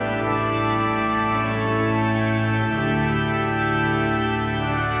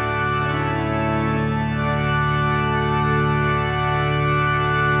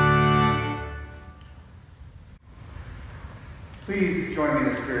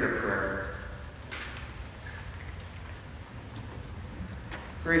spirit of prayer.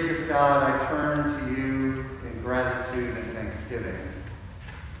 Gracious God, I turn to you in gratitude and thanksgiving,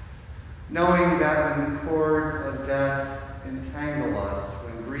 knowing that when the cords of death entangle us,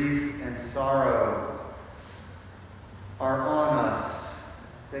 when grief and sorrow are on us,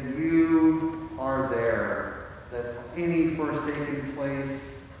 that you are there, that any forsaken place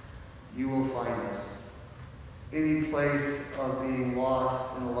you will find us. Any place of being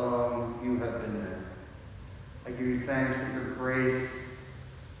lost and alone, you have been there. I give you thanks that your grace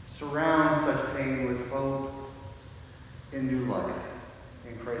surrounds such pain with hope in new life.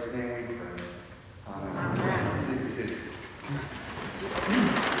 In Christ's name we pray. Amen. Amen. Please be seated.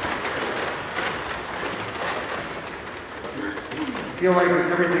 I feel like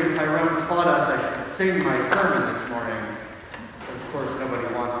with everything Tyrone taught us, I should sing my sermon this morning. But of course,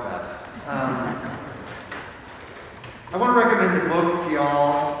 nobody wants that. I want to recommend a book to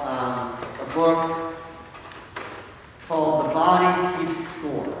y'all, a book called The Body Keeps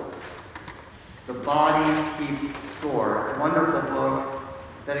Score. The Body Keeps Score. It's a wonderful book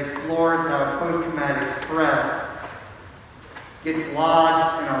that explores how post-traumatic stress gets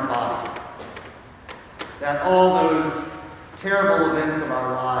lodged in our bodies. That all those terrible events of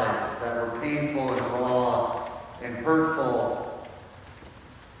our lives that were painful and raw and hurtful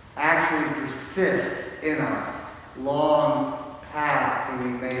actually persist in us long past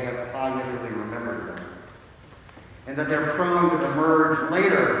when we may have cognitively remembered them. And that they're prone to emerge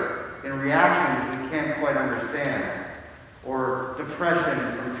later in reactions we can't quite understand, or depression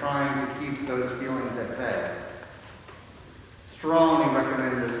from trying to keep those feelings at bay. Strongly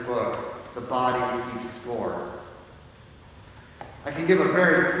recommend this book, The Body Keeps Score. I can give a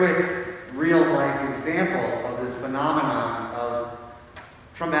very quick, real-life example of this phenomenon of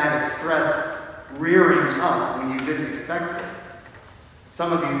traumatic stress rearing up when you didn't expect it.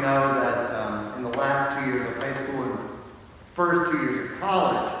 Some of you know that in the last 2 years of high school and first 2 years of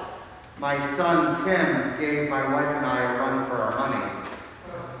college, my son Tim gave my wife and I a run for our money.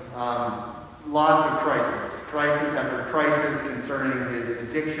 Lots of crisis after crisis concerning his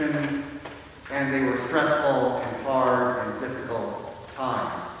addictions, and they were stressful and hard and difficult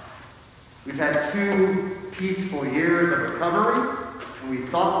times. We've had 2 peaceful years of recovery, and we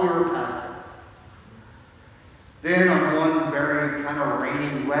thought we were past it. Then on one very kind of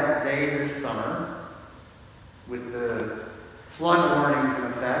rainy, wet day this summer, with the flood warnings in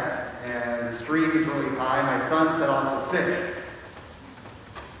effect and the streams really high, my son set off to fish.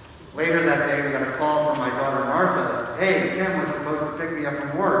 Later that day, we got a call from my daughter Martha. Hey, Tim was supposed to pick me up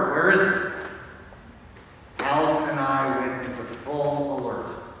from work. Where is he? Allison and I went into full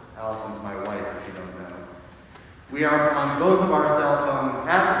alert. Allison's my wife, if you don't know. We are on both of our cell phones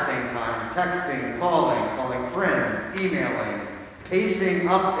at the same time, texting, calling friends, emailing, pacing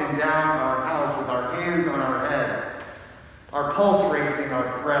up and down our house with our hands on our head, our pulse racing,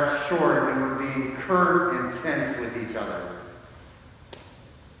 our breath short, and we're being curt and tense with each other.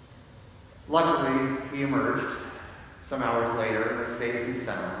 Luckily, he emerged some hours later and was safe and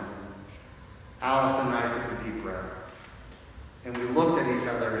sound. Allison and I took a deep breath, and we looked at each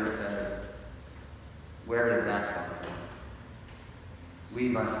other and said, where did that come from? We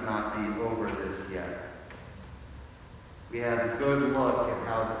must not be over this yet. We had a good look at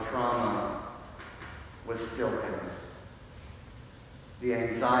how the trauma was still in us. The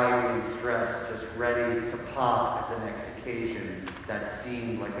anxiety and stress just ready to pop at the next occasion that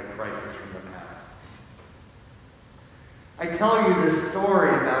seemed like a crisis from the past. I tell you this story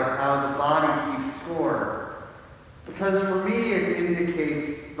about how the body keeps score because for me it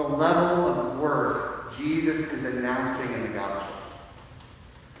indicates the level of work Jesus is announcing in the gospel.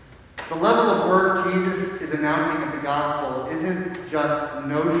 The level of work Jesus is announcing in the gospel isn't just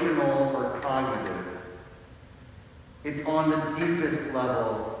notional or cognitive. It's on the deepest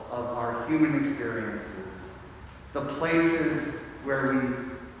level of our human experiences, the places where we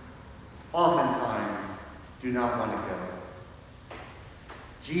oftentimes do not want to go.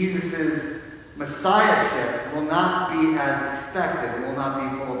 Jesus' messiahship will not be as expected, will not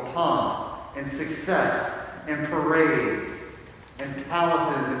be full of pomp and success and parades and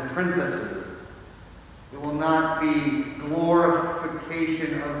palaces and princesses. It will not be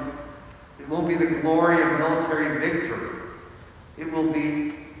glorification of, it won't be the glory of military victory. It will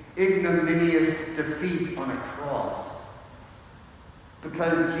be ignominious defeat on a cross.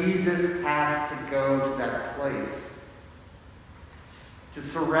 Because Jesus has to go to that place. To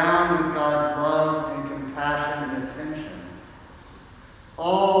surround with God's love and compassion and attention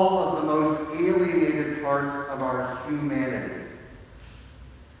all of the most alienated parts of our humanity.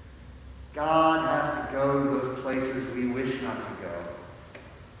 God has to go to those places we wish not to go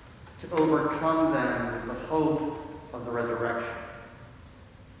to overcome them with the hope of the resurrection.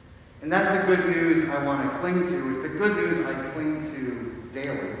 And that's the good news I want to cling to. It's the good news I cling to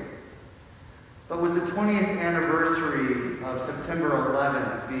daily. But with the 20th anniversary of September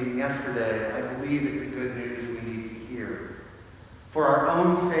 11th being yesterday, I believe it's a good news we need to hear. For our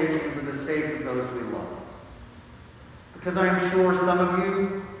own sake and for the sake of those we love. Because I am sure some of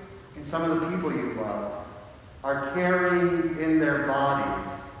you and some of the people you love are carrying in their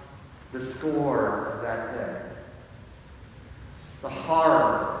bodies the score of that day. The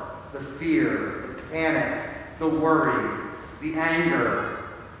horror, the fear, the panic, the worry, the anger,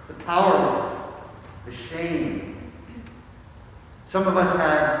 the powerlessness, the shame. Some of us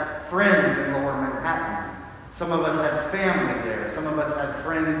had friends in Lower Manhattan. Some of us had family there. Some of us had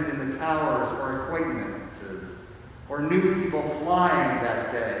friends in the towers or acquaintances, or knew people flying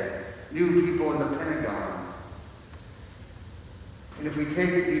that day, knew people in the Pentagon. And if we take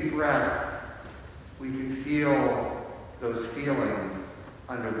a deep breath, we can feel those feelings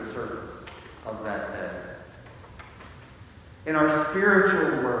under the surface of that day. And our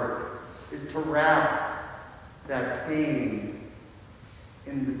spiritual work is to wrap that pain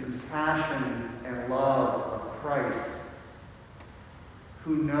in the compassion and love of Christ,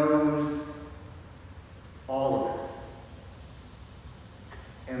 who knows all of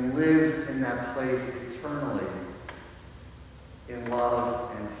it and lives in that place eternally in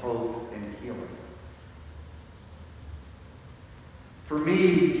love and hope and healing. For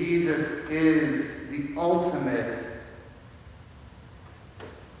me, Jesus is the ultimate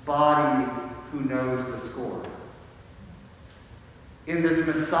body who knows the score. In this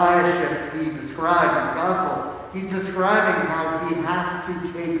messiahship he describes in the gospel, he's describing how he has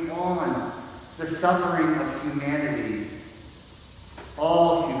to take on the suffering of humanity,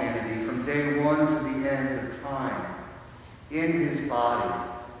 all humanity, from day one to the end of time, in his body.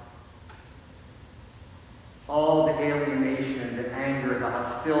 All the alienation, the anger, the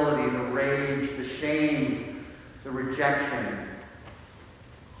hostility, the rage, the shame, the rejection,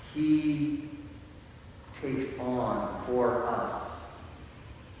 he takes on for us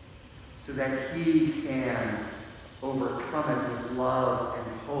so that he can overcome it with love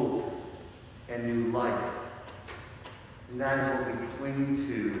and hope and new life. And that is what we cling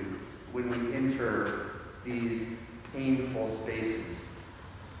to when we enter these painful spaces.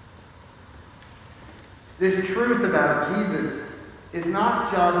 This truth about Jesus is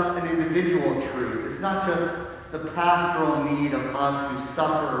not just an individual truth. It's not just the pastoral need of us who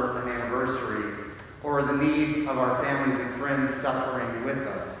suffer an anniversary or the needs of our families and friends suffering with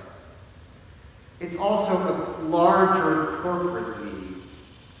us. It's also a larger corporate need.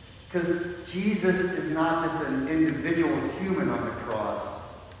 Because Jesus is not just an individual human on the cross.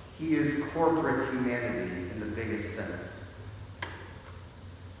 He is corporate humanity in the biggest sense.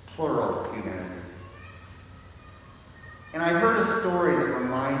 Plural humanity. And I heard a story that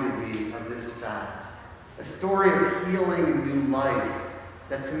reminded me of this fact. A story of healing and new life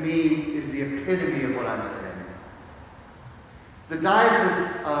that to me is the epitome of what I'm saying. The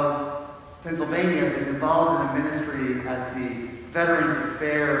Diocese of Pennsylvania is involved in a ministry at the Veterans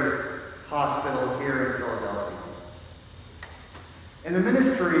Affairs Hospital here in Philadelphia. And the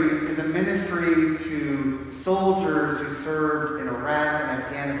ministry is a ministry to soldiers who served in Iraq and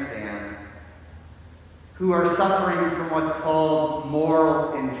Afghanistan who are suffering from what's called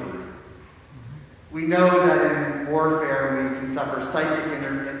moral injury. We know that in warfare we can suffer psychic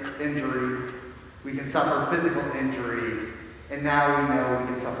injury, we can suffer physical injury, and now we know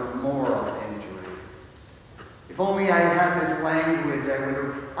we can suffer moral injury. If only I had this language, I would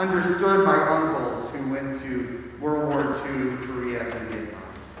have understood my uncles who went to World War II, Korea, and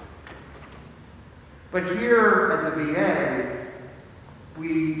Vietnam. But here at the VA,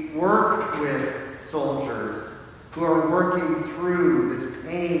 we work with soldiers who are working through this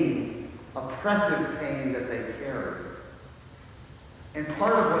pain, oppressive pain that they carry. And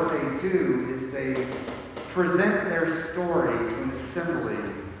part of what they do is they present their story to an assembly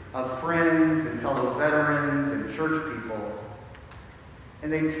of friends and fellow veterans and church people,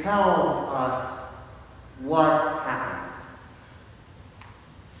 and they tell us what happened.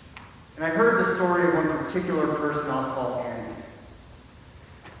 And I heard the story of one particular person I'll call Andy.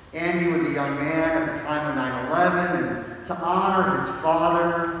 Andy was a young man at the time of 9/11, and to honor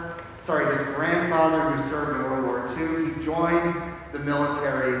his grandfather who served in World War II, he joined the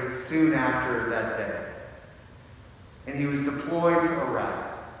military soon after that day. And he was deployed to Iraq.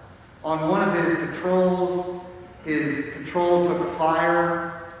 On one of his patrols, his patrol took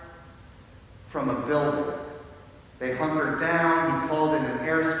fire from a building. They hunkered down, he called in an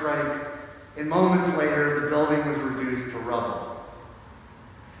airstrike, and moments later the building was reduced to rubble.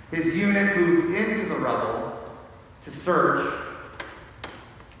 His unit moved into the rubble to search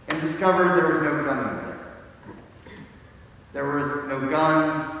and discovered there was no gunman there. There was no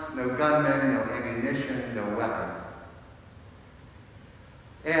guns, no gunmen, no ammunition, no weapons.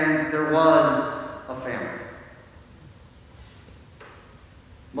 And there was a family.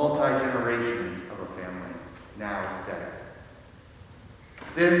 Multi-generations of a family, now dead.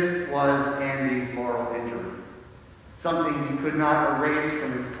 This was Andy's moral injury. Something he could not erase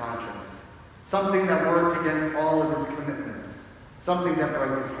from his conscience. Something that worked against all of his commitments. Something that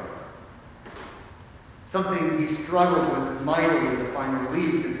broke his heart. Something he struggled with mightily to find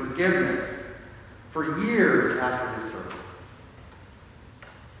relief and forgiveness for years after his service.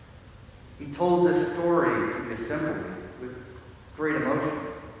 He told this story to the assembly with great emotion.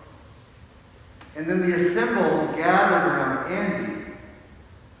 And then the assembled gathered around Andy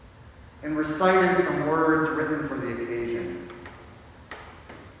and recited some words written for the occasion.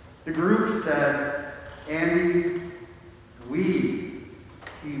 The group said, Andy, we,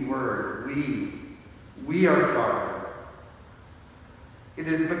 key word, we are sorry. It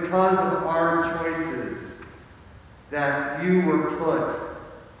is because of our choices that you were put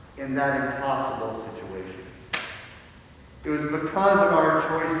in that impossible situation. It was because of our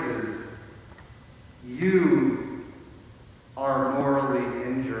choices you are morally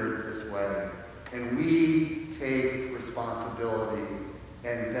injured this way, and we take responsibility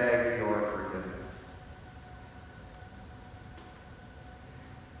and beg your forgiveness.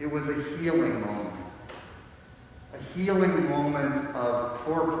 It was a healing moment. A healing moment of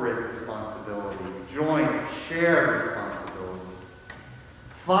corporate responsibility, joint, shared responsibility.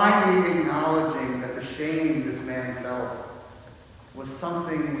 Finally acknowledging that the shame this man felt was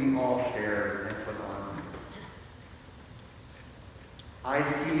something we all shared and put on. I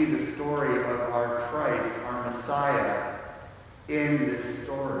see the story of our Christ, our Messiah, in this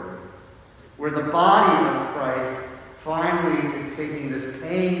story, where the body of Christ finally is taking this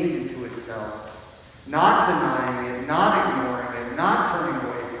pain into itself, not denying it, not ignoring it, not turning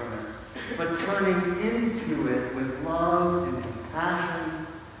away from it, but turning into it with love and compassion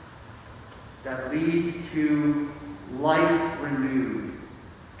that leads to life renewed,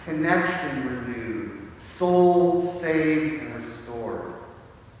 connection renewed, soul saved and restored.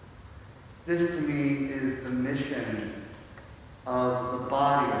 This to me is the mission of the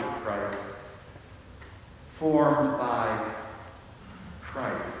body of Christ, formed by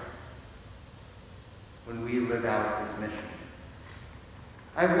Christ, when we live out his mission.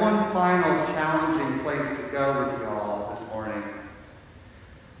 I have one final challenging place to go with you all this morning,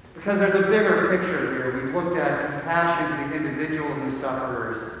 because there's a bigger picture here. We've looked at compassion to the individual who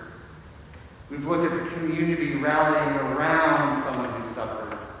suffers. We've looked at the community rallying around someone who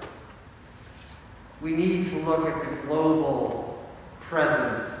suffers. We need to look at the global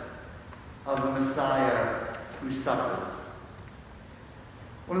presence of the Messiah who suffered.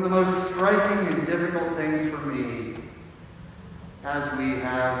 One of the most striking and difficult things for me as we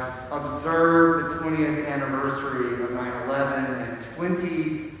have observed the 20th anniversary of 9/11 and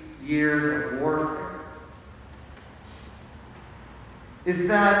 20 years of warfare is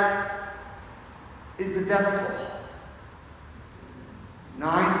the death toll.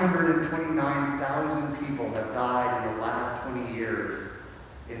 929,000 people have died in the last 20 years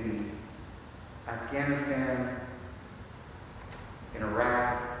in Afghanistan, in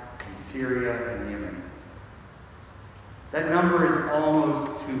Iraq, in Syria, and Yemen. That number is almost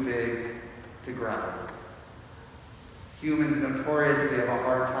too big to grapple. Humans notoriously have a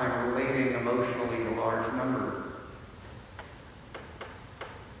hard time relating emotionally to large numbers.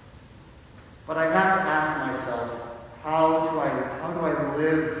 But I have to ask myself, how do I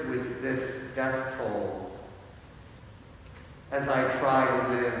live with this death toll as I try to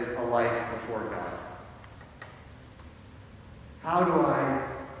live a life before God? How do I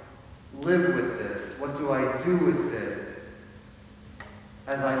live with this? What do I do with it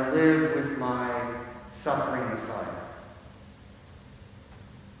as I live with my suffering Messiah?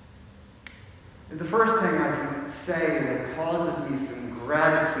 And the first thing I can say that causes me some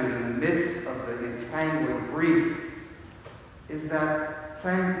gratitude in the midst of the entangling grief is that,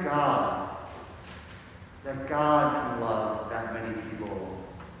 thank God, that God can love that many people,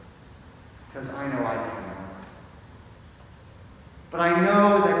 because I know I cannot. But I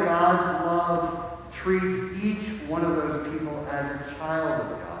know that God's love treats each one of those people as a child of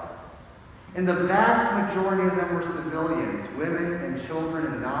God. And the vast majority of them were civilians, women and children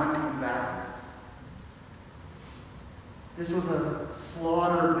and non-combatants. This was a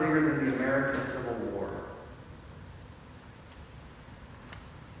slaughter bigger than the American Civil War.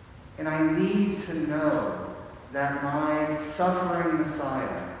 And I need to know that my suffering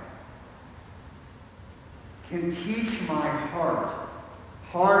Messiah can teach my heart,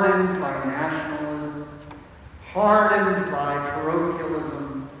 hardened by nationalism, hardened by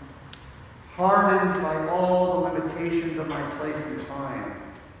parochialism, hardened by all the limitations of my place and time.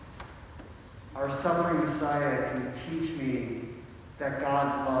 Our suffering Messiah can teach me that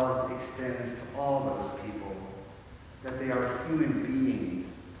God's love extends to all those people, that they are human beings,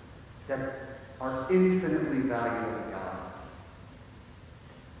 that are infinitely valuable to God.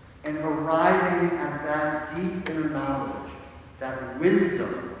 And arriving at that deep inner knowledge, that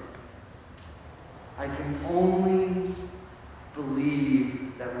wisdom, I can only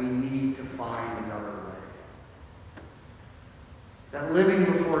believe that we need to find another way. That living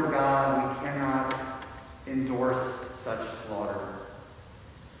before God, we cannot endorse such slaughter.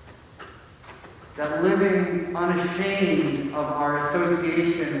 That living unashamed of our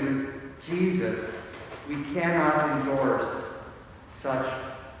association with Jesus, we cannot endorse such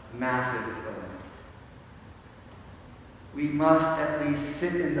massive killing. We must at least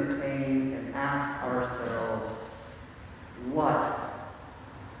sit in the pain and ask ourselves, what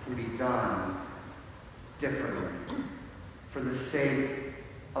can be done differently for the sake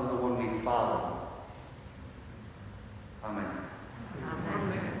of the one we follow?